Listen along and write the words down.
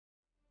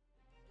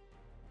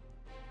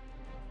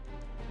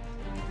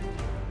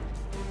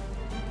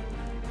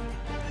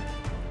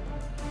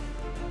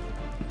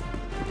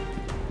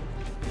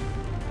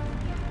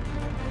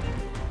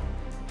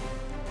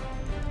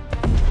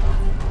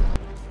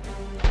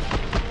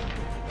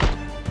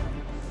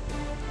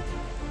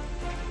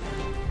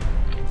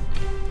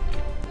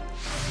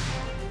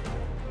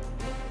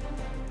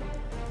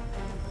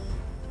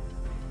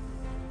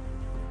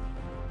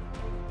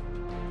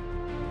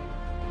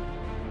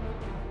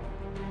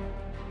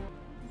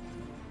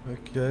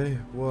Okay,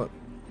 what?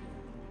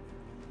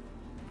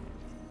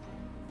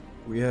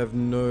 We have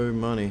no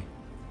money.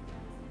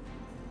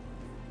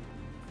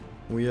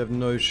 We have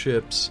no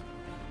ships.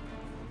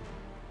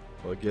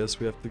 Well, I guess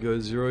we have to go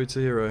 0 to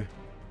hero.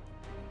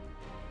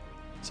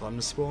 Time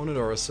to spawn at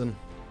Orison.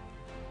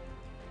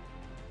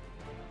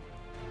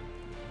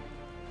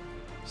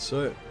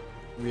 So,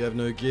 we have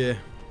no gear.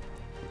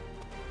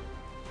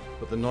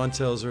 But the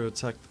Ninetales are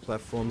attacked the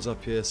platforms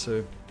up here,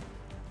 so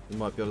we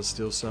might be able to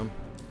steal some.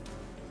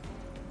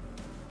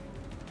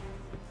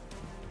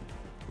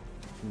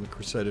 From the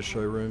Crusader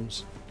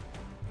showrooms.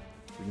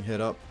 We can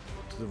head up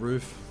to the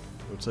roof.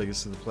 It'll take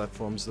us to the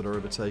platforms that are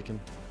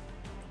overtaken.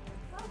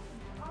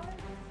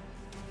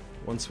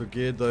 Once we're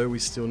geared though, we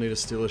still need to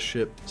steal a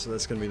ship, so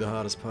that's going to be the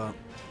hardest part.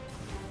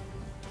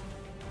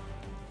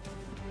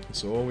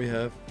 So all we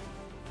have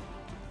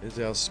is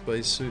our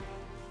spacesuit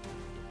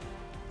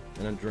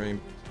and a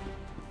dream.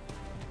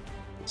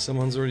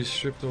 Someone's already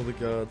stripped all the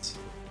guards.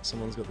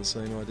 Someone's got the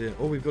same idea.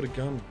 Oh, we've got a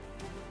gun.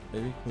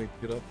 Maybe? Can we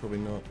pick it up? Probably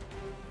not.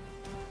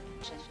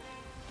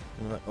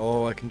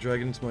 Oh, I can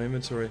drag it into my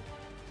inventory.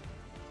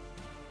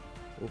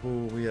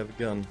 Oh, we have a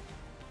gun.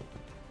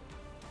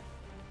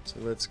 So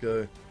let's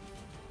go.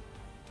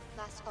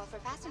 Last call for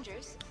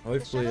passengers.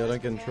 Hopefully I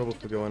don't get in trouble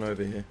for going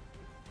over here.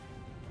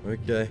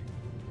 Okay.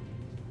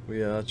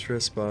 We are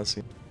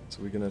trespassing, so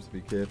we're gonna have to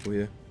be careful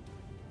here.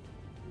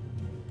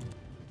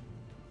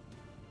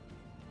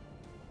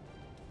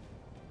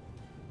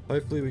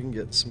 Hopefully we can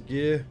get some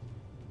gear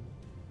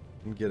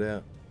and get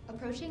out.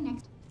 Approaching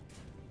next.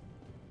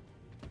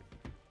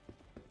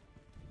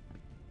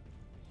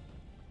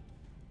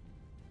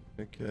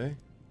 Okay.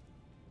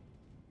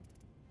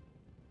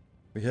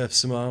 We have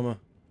some armor.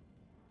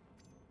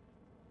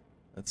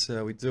 That's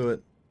how we do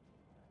it.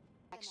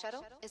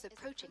 Shuttle is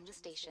approaching the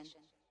station.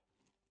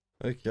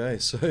 Okay,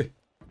 so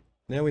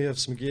now we have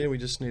some gear, we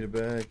just need a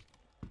bag.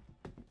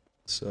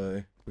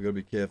 So we gotta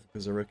be careful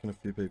because I reckon a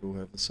few people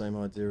have the same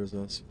idea as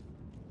us.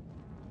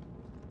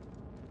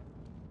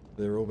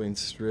 They're all being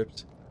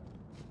stripped.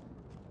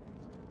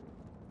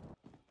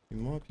 You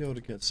might be able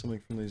to get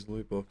something from these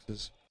loot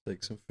boxes.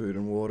 Take some food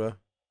and water.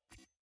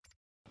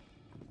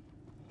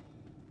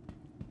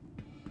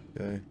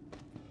 Okay.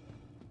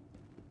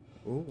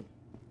 Oh.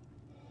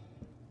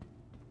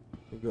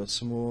 We've got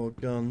some more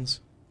guns.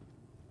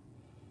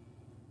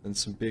 And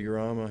some bigger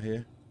armor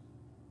here.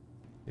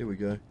 Here we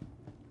go.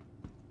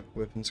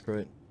 Weapons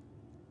crate.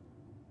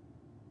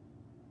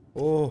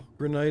 Oh,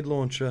 grenade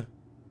launcher.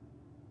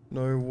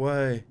 No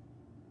way.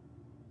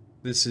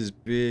 This is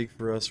big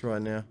for us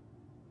right now.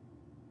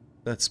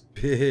 That's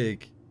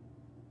big.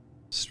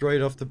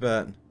 Straight off the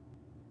bat.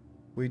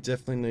 We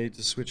definitely need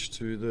to switch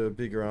to the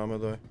bigger armor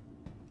though.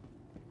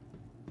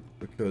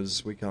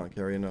 Because we can't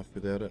carry enough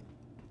without it.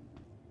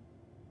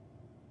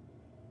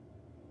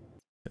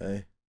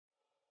 Okay.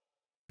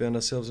 Found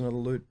ourselves another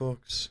loot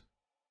box.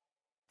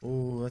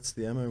 Oh, that's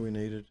the ammo we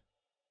needed.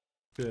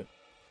 Shit.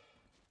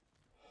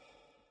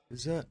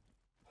 Is that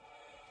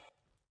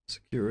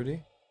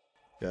security?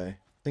 Okay.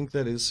 I think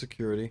that is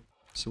security.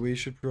 So we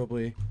should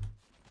probably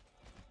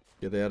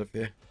get out of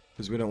here.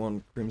 Because we don't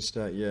want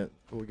Grimstat yet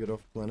before we get off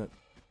planet.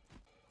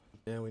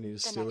 Now we need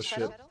to steal a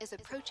ship. Is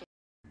approaching.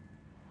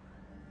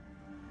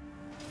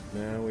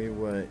 Now we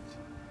wait.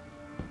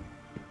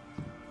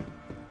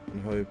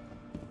 And hope.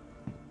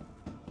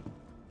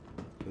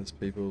 There's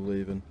people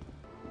leaving.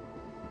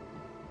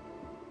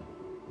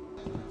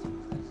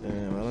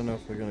 Damn, I don't know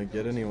if we're gonna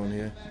get anyone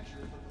here.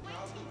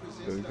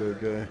 Go, go,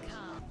 go.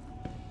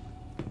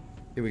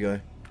 Here we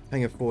go.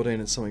 Hangar 14,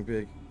 it's something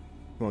big.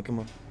 Come on, come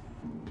on.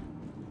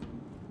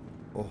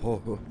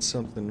 Oh, it's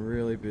something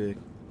really big.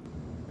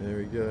 There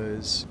he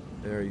goes.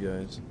 There he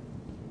goes.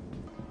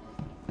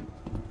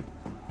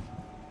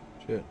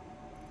 Shit.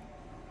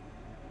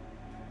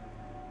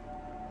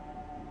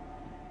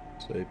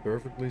 Stay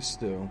perfectly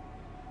still.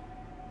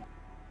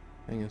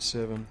 Hangar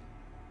 7.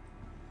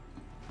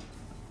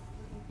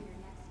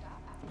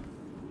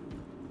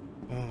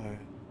 Oh.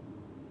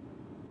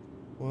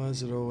 Why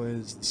is it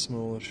always the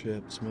smaller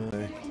ships,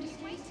 man?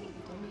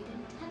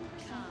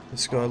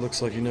 This guy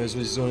looks like he knows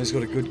what he's doing. He's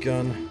got a good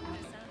gun.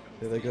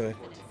 There they go.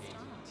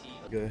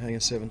 Go, Hangar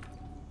 7.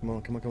 Come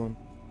on, come on, come on.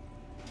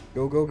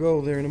 Go, go,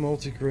 go. They're in a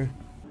multi-crew.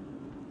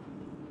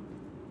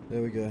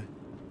 There we go.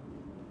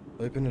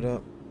 Open it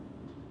up.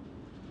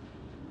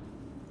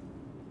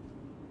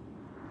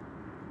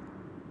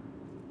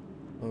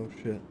 Oh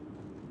shit.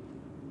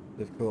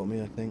 They've caught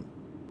me, I think.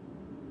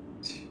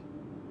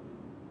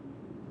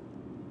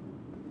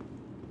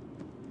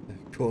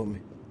 They've caught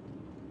me.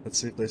 Let's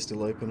see if they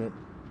still open it.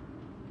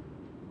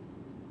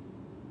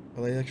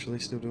 Are they actually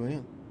still doing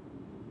it?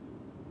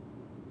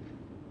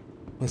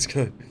 Let's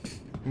go.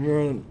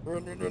 Run,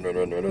 run, run, run, run,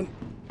 run, run, run.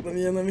 Let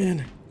me in, let me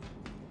in.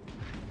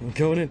 I'm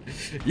going in.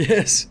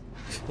 Yes!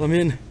 I'm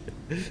in.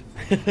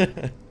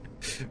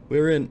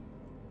 We're in.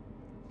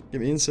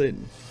 Get me in seat.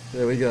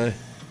 There we go.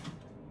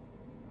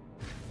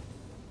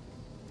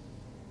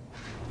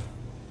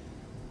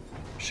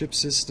 Ship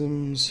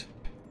systems.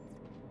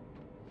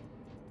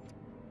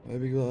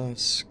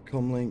 Glass,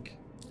 comlink.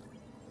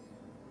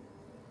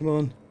 Come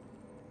on.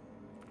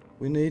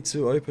 We need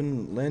to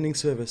open landing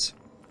service.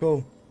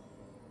 Call.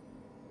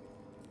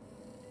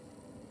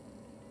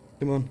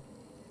 Come on.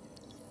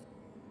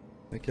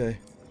 Okay.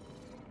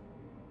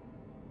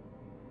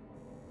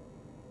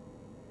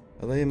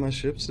 Are they in my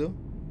ship still?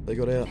 They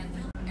got out.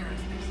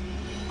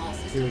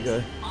 Here we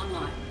go.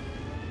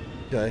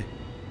 Okay.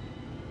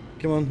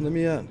 Come on, let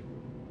me out.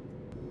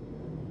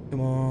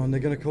 Come on, they're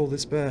gonna call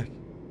this back.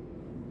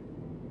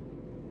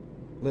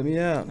 Let me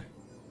out.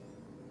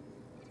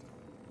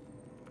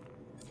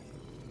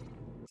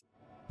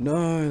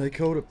 No, they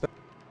called it back.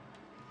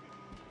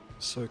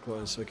 So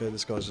close. Okay,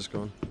 this guy's just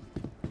gone.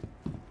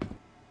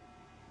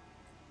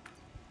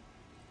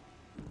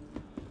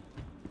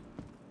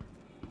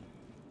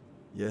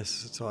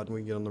 Yes, it's hard and we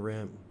can get on the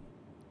ramp.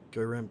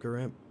 Go ramp, go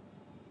ramp.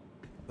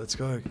 Let's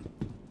go.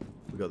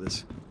 We got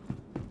this.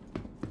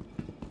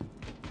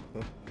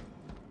 Oh.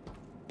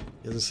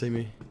 He hasn't seen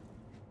me.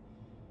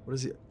 What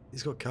is he?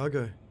 He's got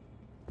cargo.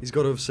 He's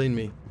got to have seen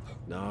me.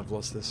 Nah, I've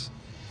lost this.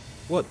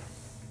 What?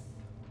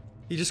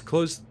 He just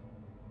closed.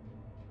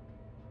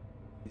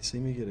 You see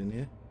me get in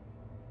here?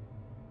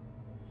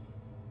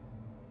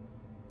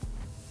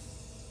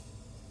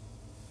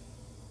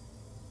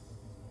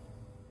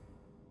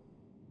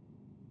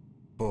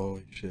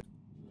 Holy shit.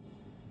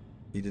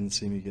 He didn't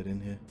see me get in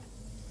here.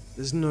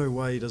 There's no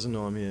way he doesn't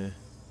know I'm here.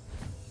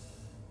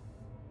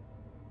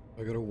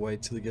 I gotta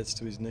wait till he gets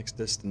to his next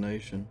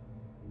destination.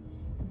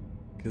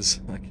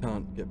 Because I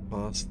can't get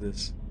past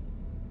this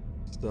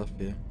stuff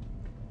here.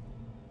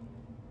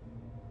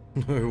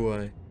 No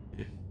way.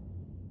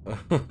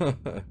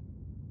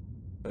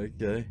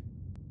 Okay.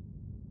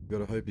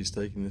 Gotta hope he's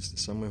taking this to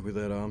somewhere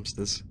without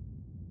armsters.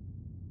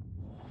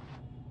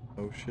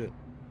 Oh shit.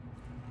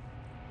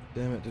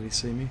 Damn it, did he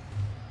see me?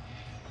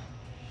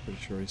 Pretty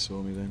sure he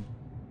saw me then.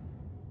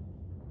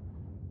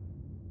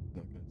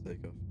 Not gonna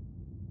take off.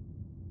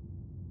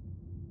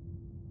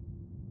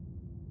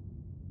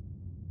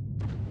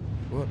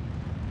 What?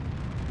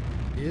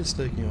 He is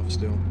taking off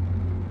still.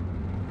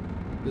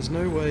 There's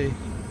no way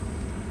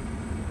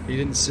he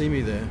didn't see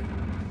me there.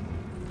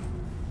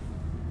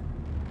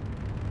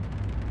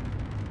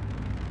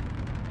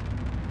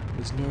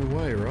 There's no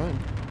way, right?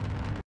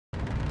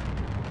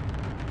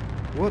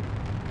 What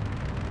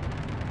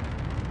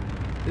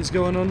is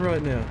going on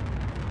right now?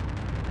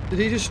 Did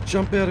he just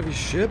jump out of his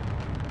ship?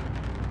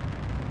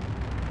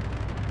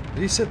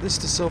 Did he set this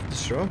to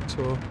self-destruct,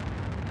 or...?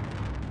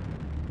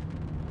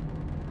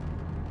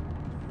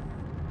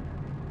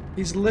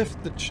 He's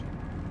left the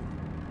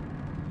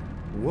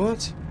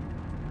What?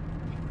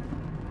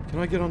 Can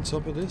I get on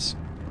top of this?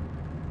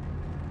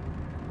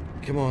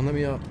 Come on, let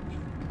me up.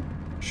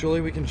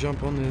 Surely we can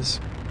jump on this.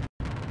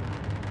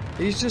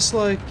 He's just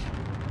like...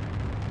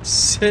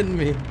 sent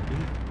me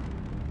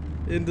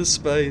into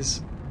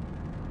space.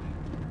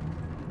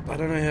 I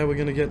don't know how we're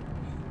gonna get...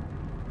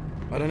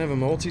 I don't have a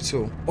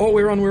multi-tool. Oh,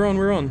 we're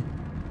on!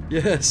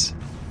 Yes!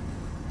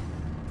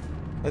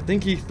 I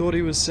think he thought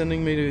he was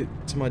sending me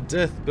to my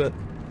death, but...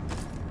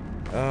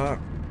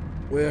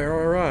 we're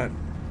alright.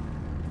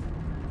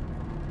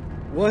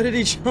 Why did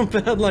he jump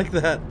out like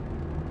that?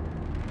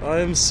 I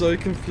am so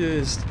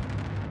confused.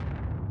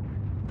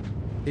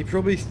 He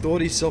probably thought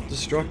he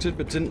self-destructed,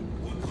 but didn't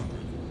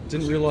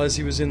realize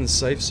he was in the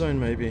safe zone,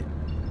 maybe.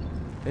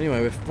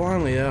 Anyway, we're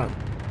finally out.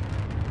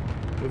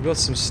 We've got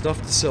some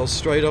stuff to sell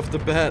straight off the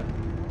bat.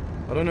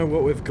 I don't know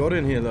what we've got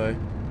in here, though.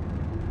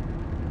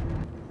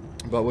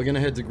 But we're gonna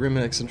head to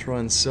Grimhex and try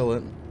and sell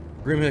it.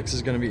 Grimhex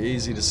is gonna be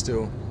easy to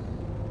steal.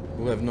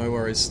 We'll have no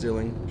worries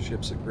stealing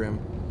ships at Grim.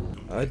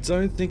 I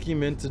don't think he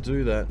meant to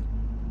do that.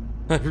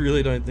 I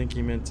really don't think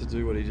he meant to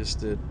do what he just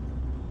did.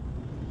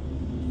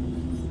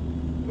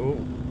 Oh.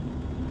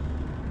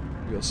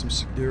 We got some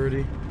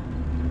security.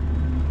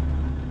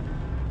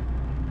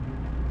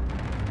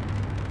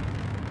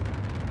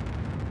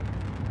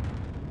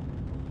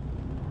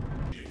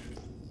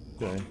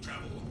 Okay.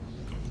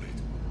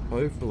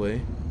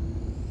 Hopefully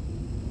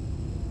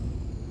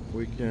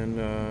we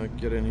can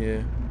get in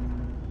here.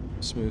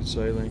 Smooth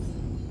sailing.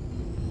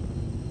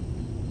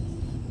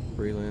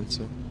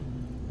 Freelancer.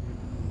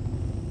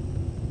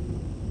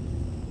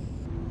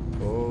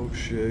 Oh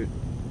shoot.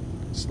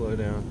 Slow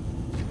down.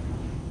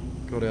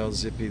 God, how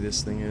zippy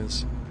this thing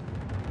is.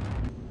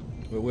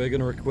 But we're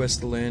gonna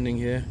request the landing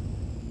here.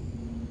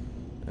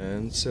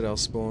 And set our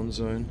spawn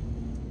zone.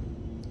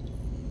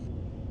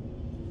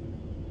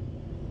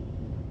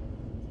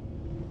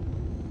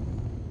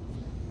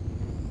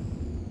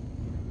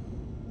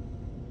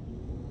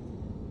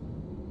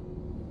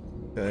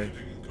 Okay.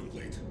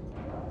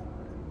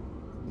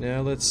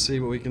 Now let's see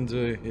what we can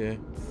do here.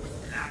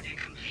 Landing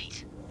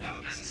complete. No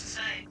business to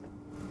say.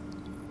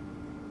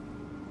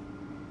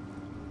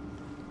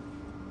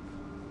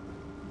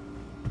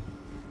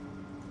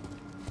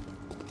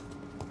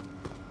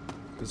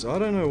 Because I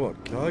don't know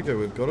what cargo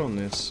we've got on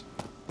this.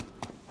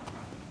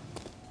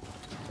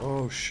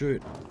 Oh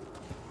shoot.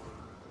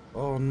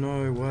 Oh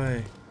no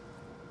way.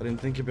 I didn't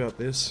think about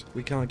this.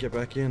 We can't get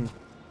back in.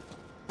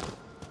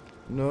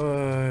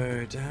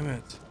 No, damn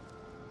it.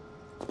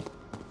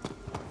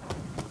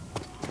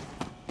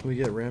 Can we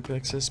get ramp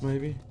access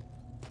maybe?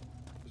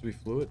 Because we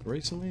flew it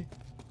recently?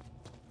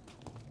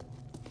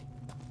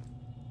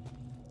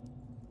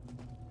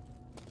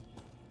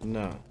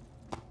 Nah.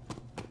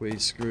 We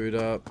screwed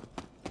up.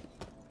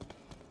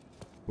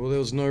 Well, there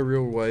was no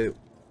real way it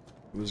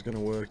was gonna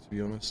work, to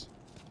be honest.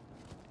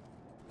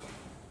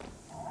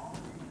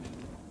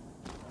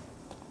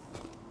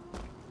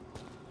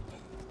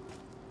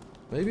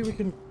 Maybe we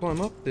can climb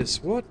up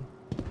this. What?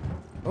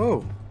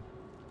 Oh.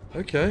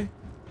 Okay.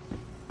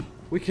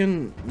 We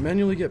can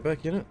manually get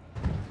back in it.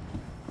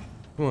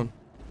 Come on.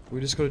 We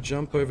just gotta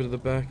jump over to the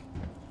back.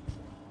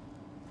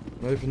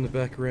 Open the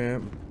back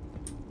ramp.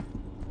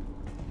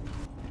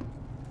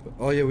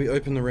 Oh yeah, we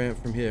open the ramp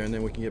from here and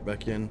then we can get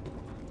back in.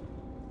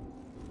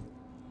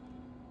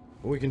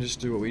 Or we can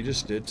just do what we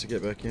just did to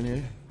get back in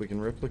here. We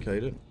can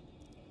replicate it.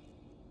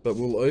 But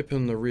we'll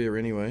open the rear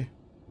anyway.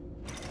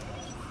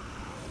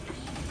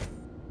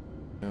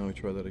 Now we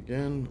try that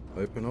again.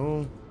 Open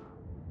all.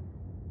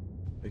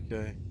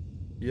 Okay.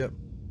 Yep.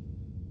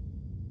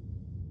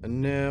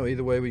 And now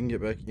either way we can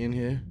get back in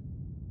here.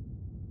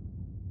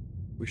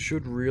 We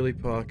should really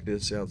park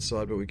this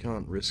outside, but we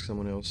can't risk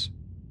someone else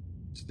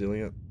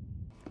stealing it.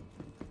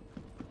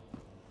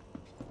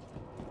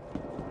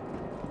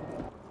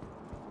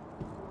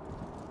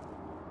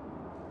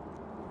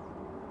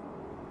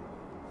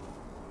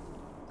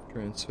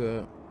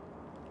 Transfer.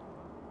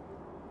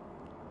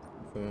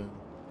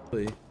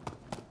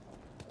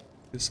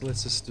 This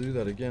lets us do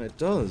that again. It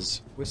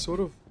does. We're sort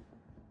of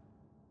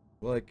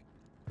like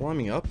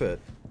climbing up it.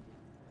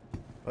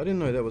 I didn't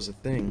know that was a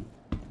thing.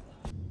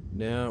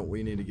 Now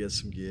we need to get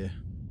some gear.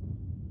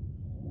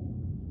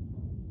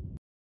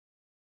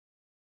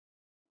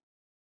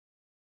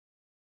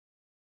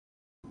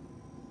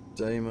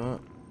 Damer.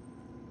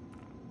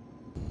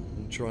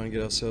 And try and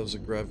get ourselves a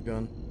grav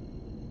gun.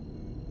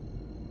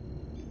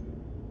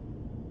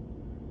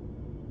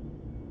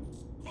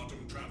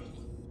 Quantum travel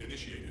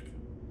initiated.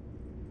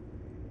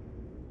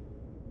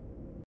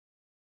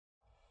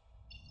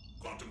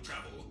 Quantum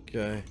travel.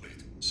 Okay.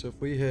 Complete. So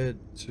if we head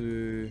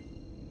to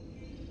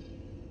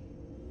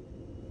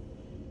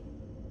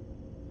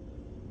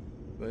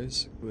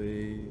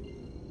basically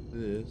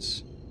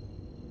this,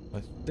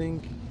 I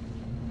think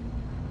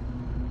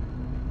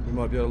we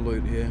might be able to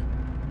loot here.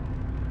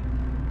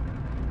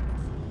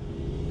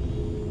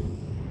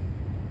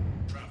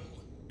 Travel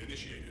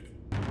initiated.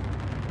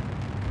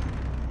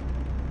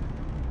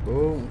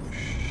 Oh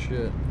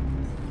shit.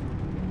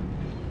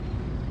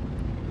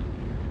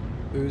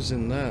 Who's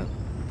in that?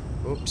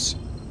 Oops.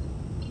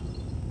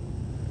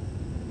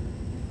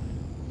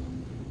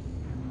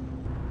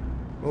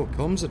 Oh,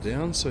 comms are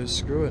down, so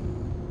screw it.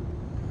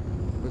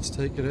 Let's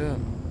take it out.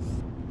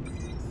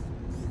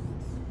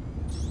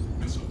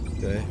 Missile.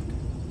 Okay.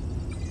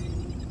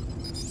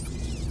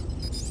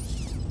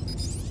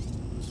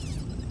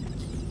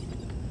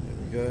 There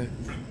we go.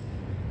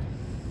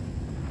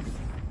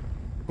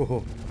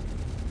 Oh,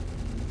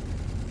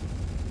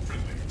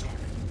 Friendly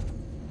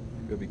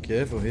target. gotta be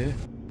careful here.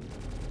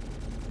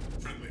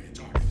 Friendly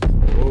target.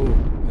 Oh,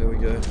 there we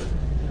go.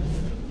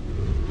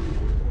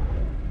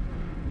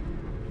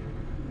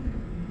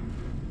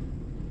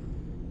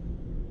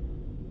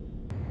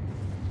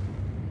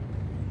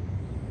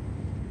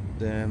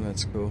 Damn,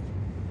 that's cool.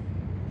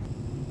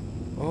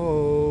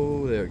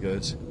 Oh, there it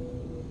goes.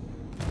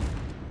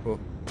 Oh.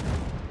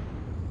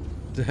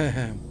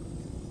 Damn.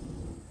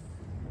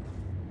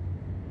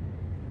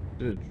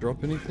 Did it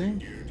drop anything?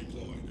 Gear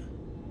deployed.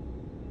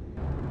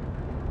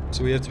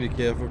 So we have to be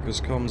careful because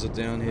comms are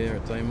down here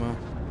at Damer.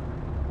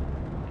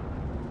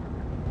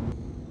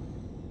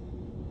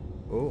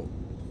 Oh.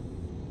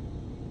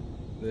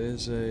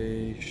 There's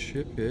a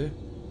ship here.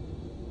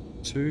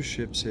 Two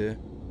ships here.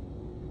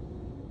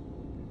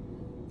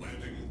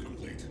 Landing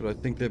complete. But I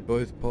think they're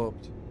both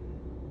popped.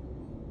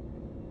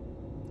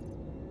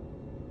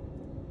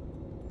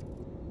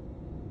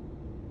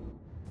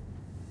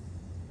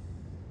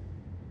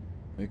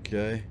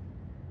 Okay.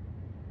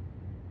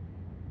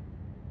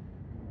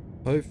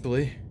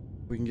 Hopefully,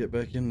 we can get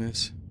back in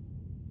this.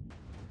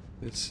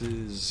 This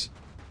is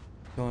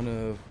kind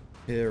of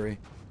hairy.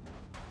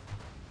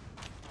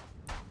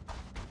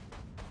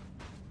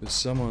 Because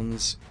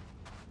someone's,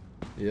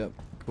 yep,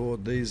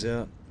 caught these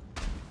out.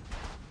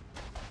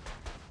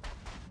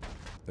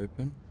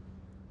 Open.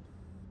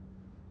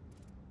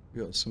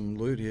 We got some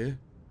loot here.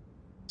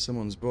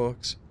 Someone's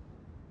box.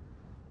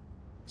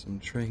 Some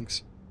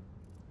drinks.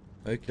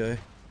 Okay.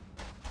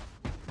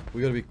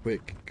 We gotta be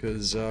quick,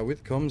 because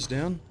with comms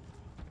down,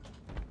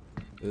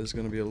 there's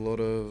gonna be a lot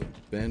of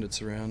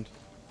bandits around.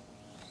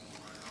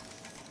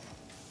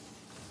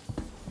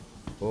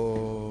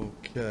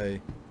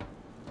 Okay.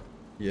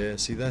 Yeah,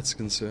 see, that's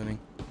concerning.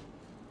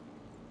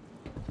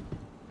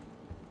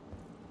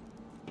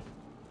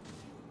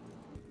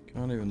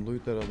 Can't even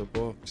loot that other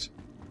box.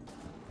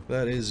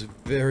 That is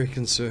very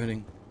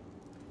concerning.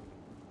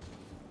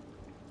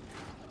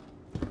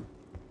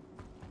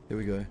 Here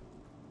we go.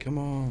 Come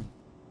on.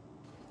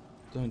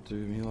 Don't do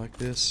me like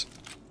this.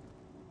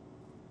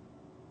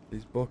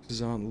 These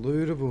boxes aren't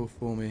lootable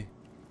for me.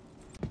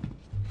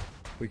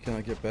 We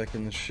can't get back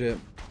in the ship.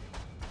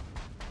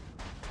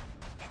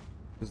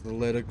 Because the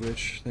letter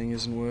glitch thing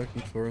isn't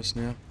working for us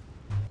now.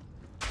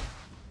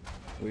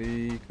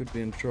 We could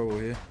be in trouble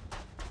here.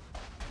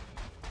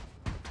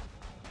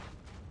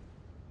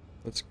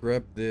 Let's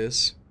grab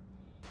this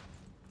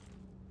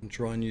and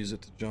try and use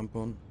it to jump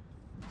on.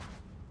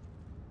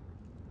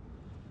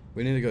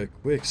 We need to go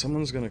quick.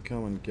 Someone's gonna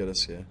come and get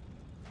us here.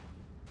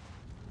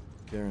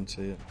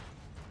 Guarantee it.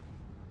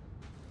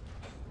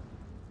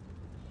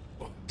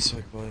 Oh,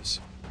 so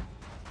close.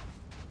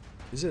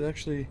 Is it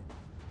actually?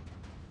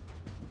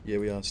 Yeah,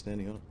 we are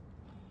standing on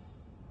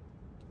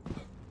it.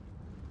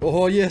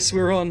 Oh yes,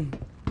 we're on.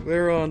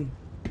 We're on.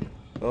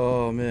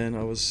 Oh man,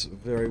 I was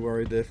very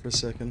worried there for a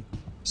second.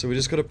 So we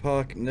just gotta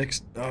park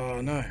next. Oh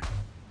no.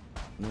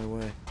 No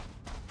way.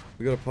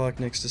 We gotta park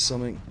next to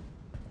something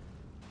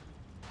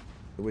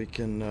that we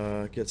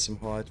can get some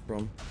height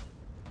from.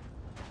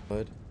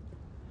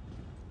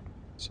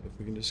 So if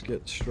we can just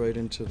get straight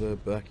into the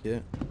back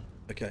here.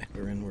 Okay,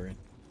 we're in.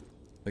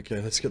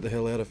 Okay, let's get the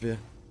hell out of here.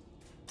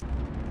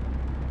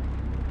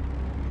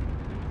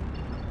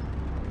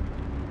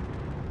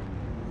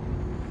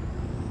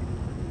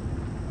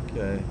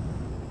 Okay.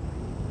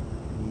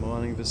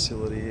 Mining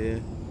facility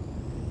here.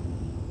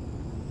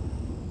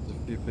 There's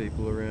a few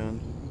people around.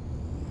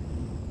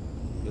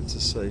 But it's a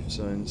safe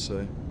zone,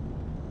 so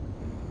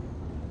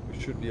we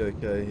should be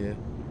okay here.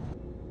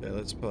 Okay,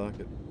 let's park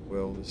it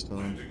well this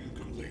time. Landing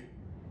complete.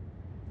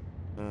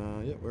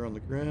 Yep, we're on the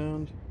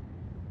ground.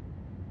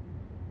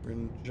 We're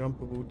in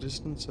jumpable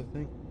distance, I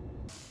think.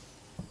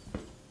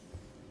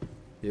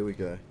 Here we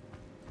go.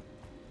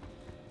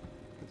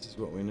 This is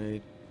what we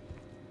need.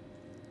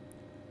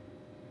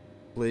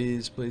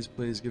 Please, please,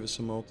 please give us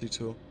a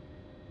multi-tool.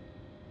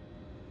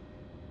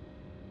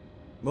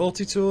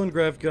 Multi-tool and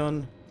grav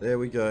gun. There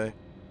we go.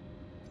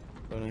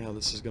 Don't know how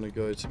this is going to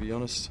go, to be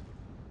honest.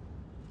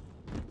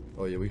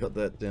 Oh yeah, we got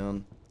that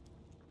down.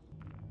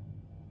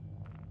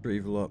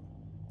 Retrieve up.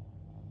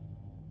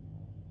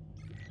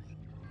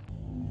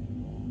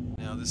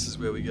 Now this is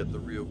where we get the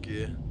real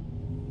gear.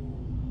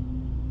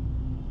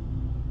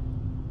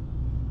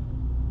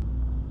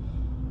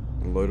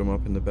 And load them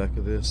up in the back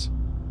of this.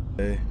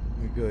 Okay,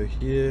 we go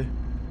here.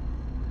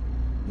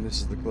 And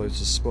this is the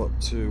closest spot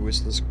to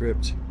Whistler's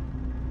Crypt.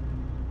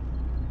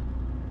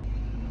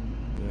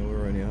 Yeah,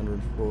 we're only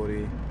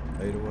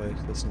 148 away,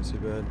 so that's not too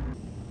bad.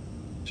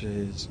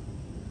 Jeez.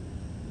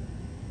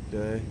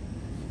 Okay.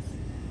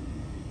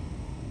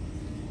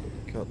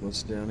 Put the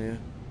cutlass down here.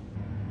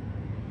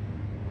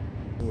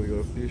 Oh, we got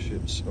a few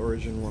ships.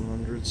 Origin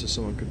 100, so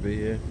someone could be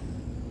here.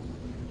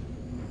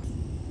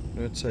 I'm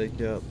gonna take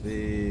out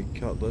the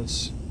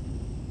cutlass.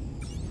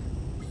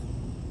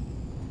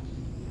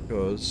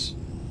 Because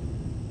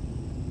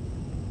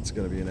it's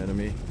gonna be an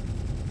enemy.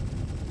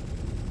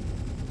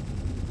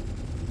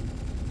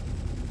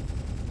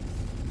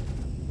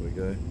 There we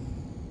go.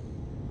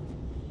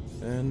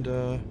 And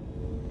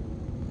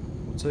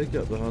we'll take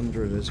out the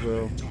 100 as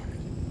well.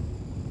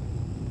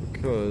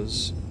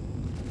 Because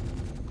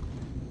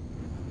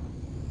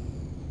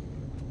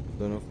I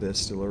don't know if they're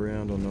still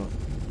around or not.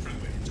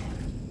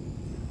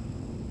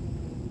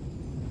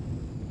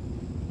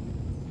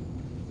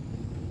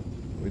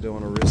 We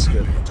don't want to risk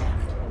it.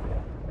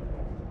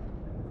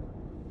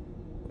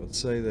 I'd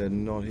say they're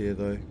not here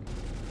though.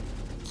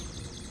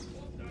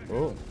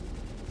 Oh.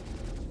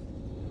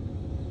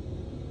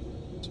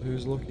 So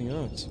who's locking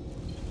us?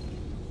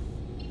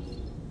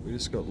 We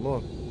just got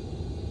locked.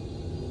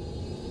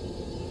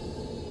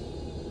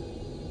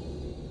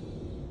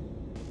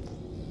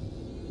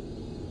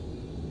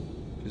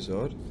 Which is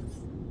odd.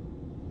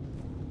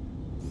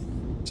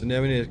 So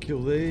now we need to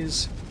kill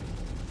these.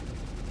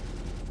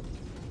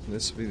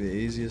 This will be the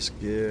easiest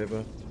gear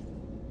ever.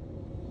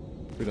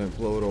 If we don't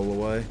blow it all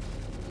away.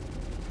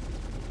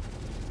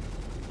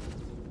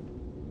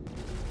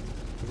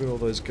 Look at all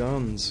those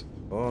guns.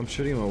 Oh, I'm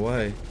shooting them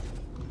away.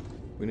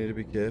 We need to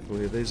be careful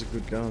here. These are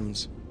good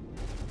guns.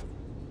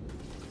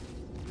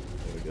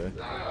 There we go.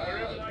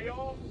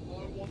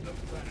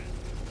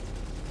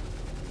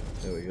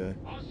 There we go.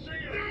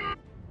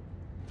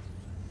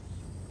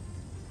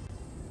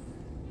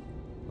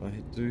 I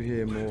do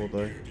hear more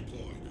though.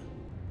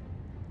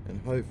 And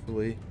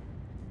hopefully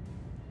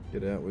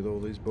get out with all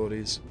these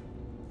bodies.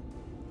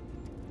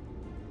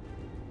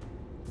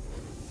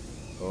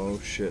 Oh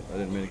shit, I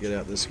didn't mean to get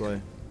out this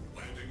way.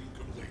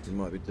 We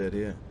might be dead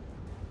here.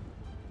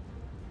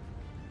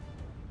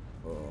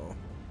 Oh.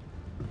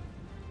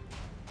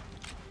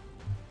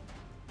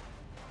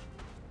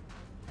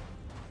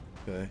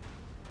 Okay.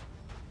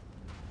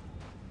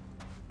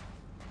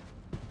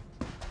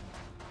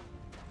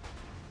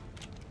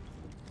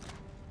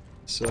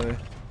 So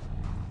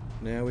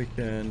now we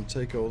can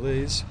take all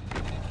these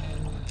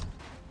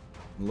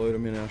and load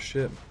them in our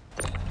ship.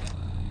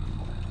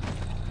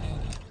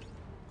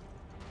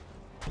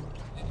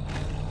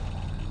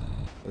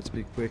 Let's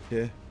be quick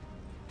here.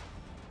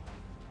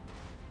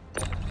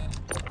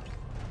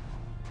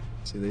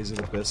 See, these are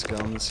the best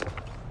guns.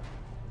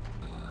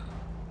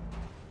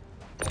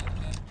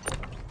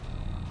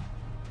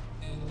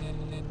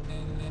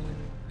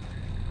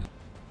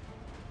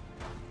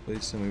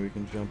 Please tell me we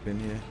can jump in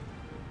here.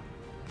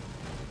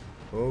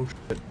 Oh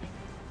shit.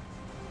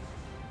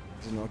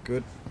 This is not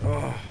good.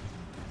 Oh.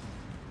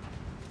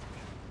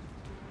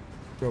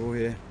 Trouble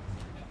here.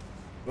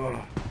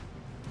 Oh.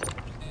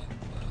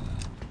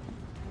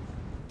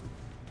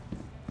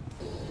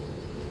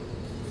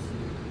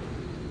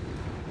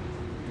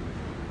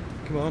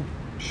 Come on,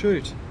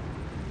 shoot.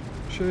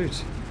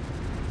 Shoot.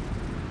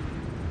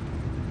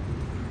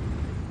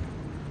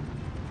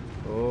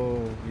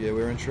 Oh, yeah,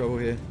 we're in trouble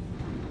here.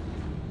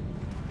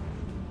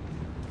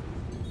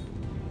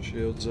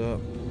 Shields up.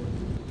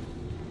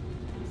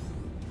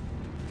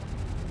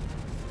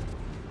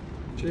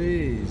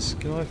 Jeez,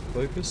 can I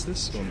focus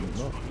this one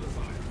or not?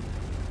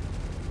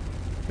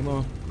 Come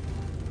on,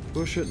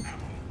 push it.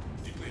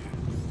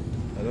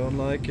 I don't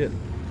like it.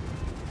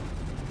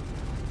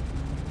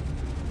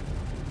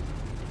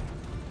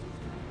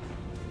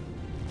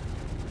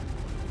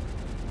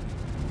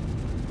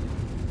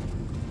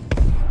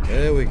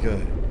 There we go.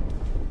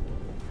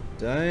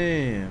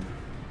 Damn.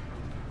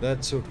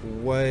 That took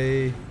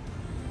way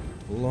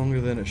longer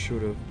than it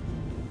should have.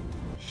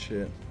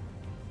 Shit.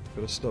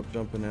 Gotta stop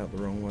jumping out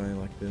the wrong way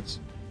like this.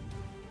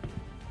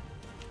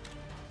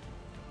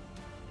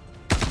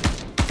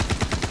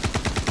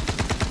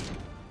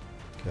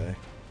 Okay.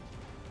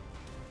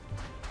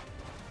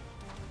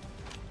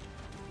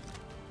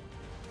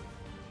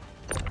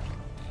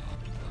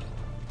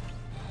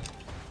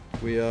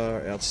 We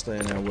are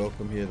outstaying our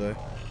welcome here though.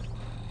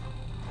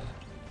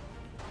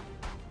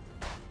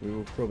 We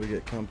will probably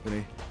get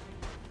company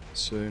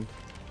soon.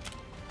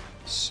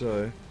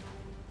 So,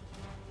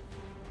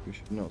 we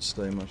should not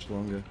stay much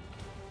longer.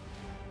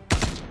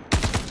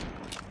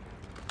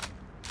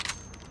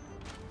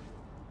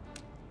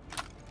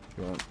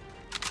 Right.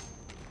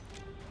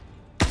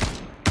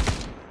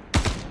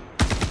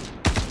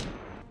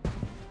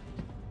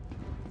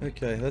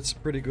 Okay, that's a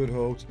pretty good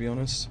haul to be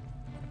honest.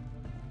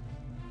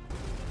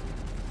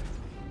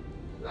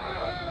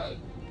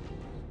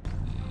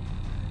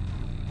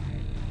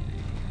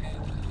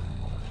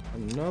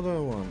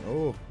 Another one.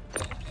 Oh.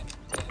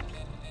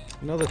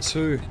 Another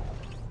two.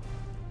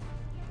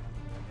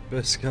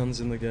 Best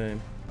guns in the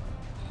game.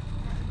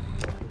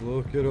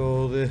 Look at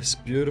all this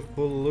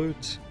beautiful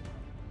loot.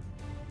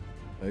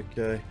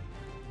 Okay.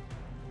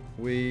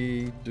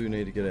 We do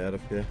need to get out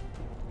of here.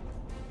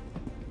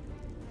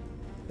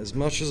 As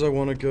much as I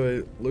want to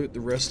go loot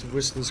the rest of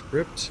Whistler's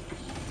Crypt,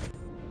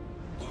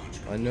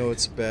 I know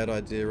it's a bad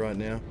idea right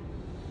now.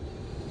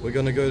 We're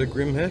gonna go to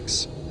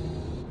Grimhex,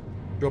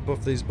 drop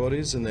off these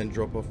bodies, and then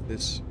drop off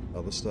this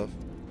other stuff.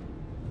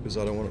 Because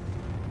I don't want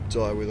to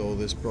die with all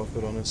this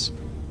profit on us.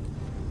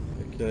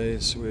 Okay,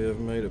 so we have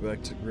made it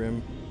back to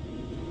Grim.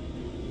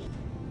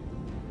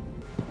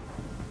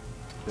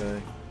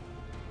 Okay.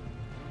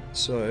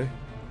 So,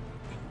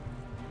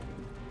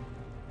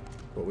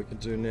 what we can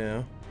do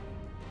now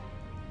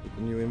with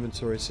the new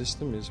inventory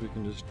system is we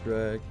can just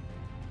drag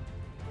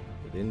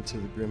it into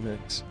the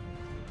Grimhex.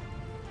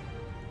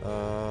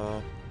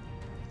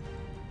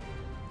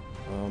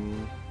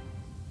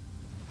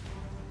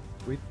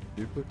 We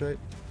duplicate?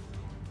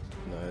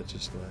 No, it's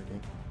just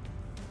lagging.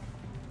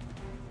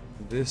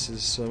 This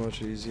is so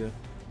much easier.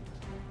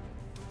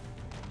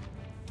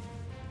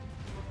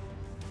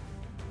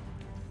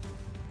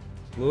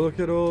 Look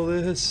at all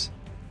this.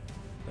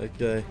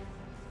 Okay.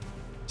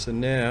 So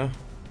now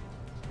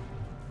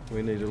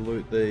we need to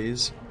loot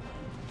these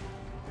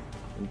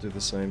and do the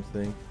same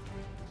thing.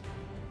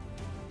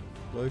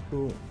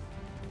 Local.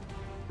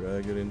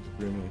 Drag it into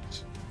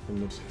Grimhex from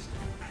the system.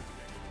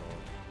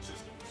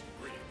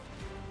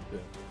 Yeah.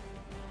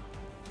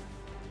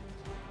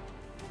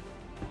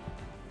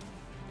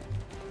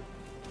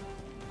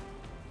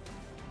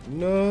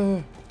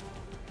 No!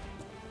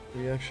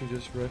 We actually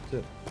just wrecked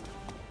it.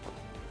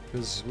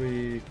 Because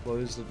we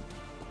closed it.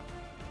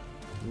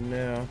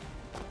 Now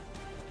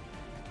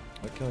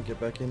I can't get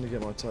back in to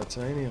get my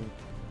titanium.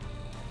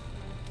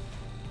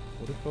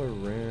 What if I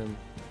ram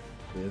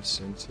this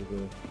into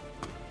the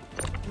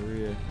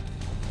rear?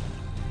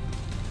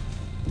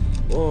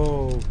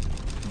 Whoa!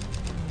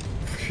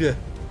 Yeah.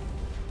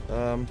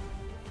 Well,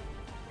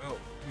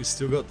 we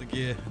still got the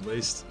gear, at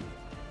least.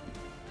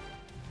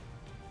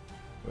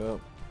 Well,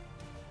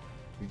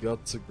 we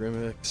got to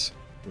Grimhex,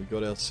 we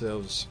got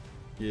ourselves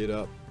geared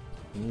up,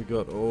 and we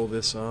got all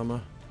this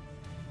armor,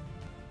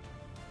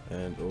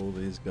 and all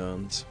these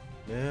guns.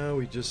 Now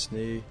we just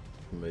need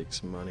to make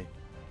some money,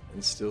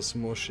 and steal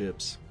some more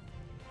ships.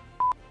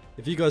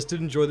 If you guys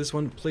did enjoy this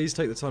one, please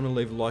take the time to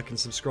leave a like and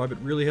subscribe. It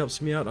really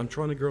helps me out. I'm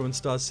trying to grow in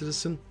Star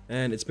Citizen,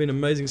 and it's been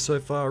amazing so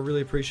far. I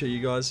really appreciate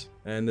you guys,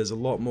 and there's a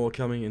lot more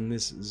coming in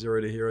this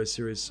Zero to Hero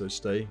series, so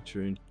stay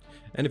tuned.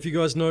 And if you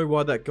guys know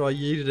why that guy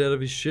yeeted out of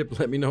his ship,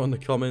 let me know in the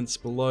comments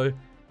below.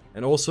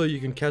 And also, you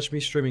can catch me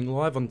streaming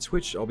live on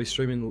Twitch. I'll be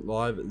streaming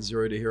live at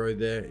Zero to Hero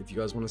there if you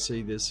guys want to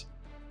see this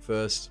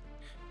first.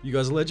 You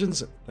guys are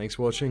legends. Thanks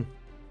for watching.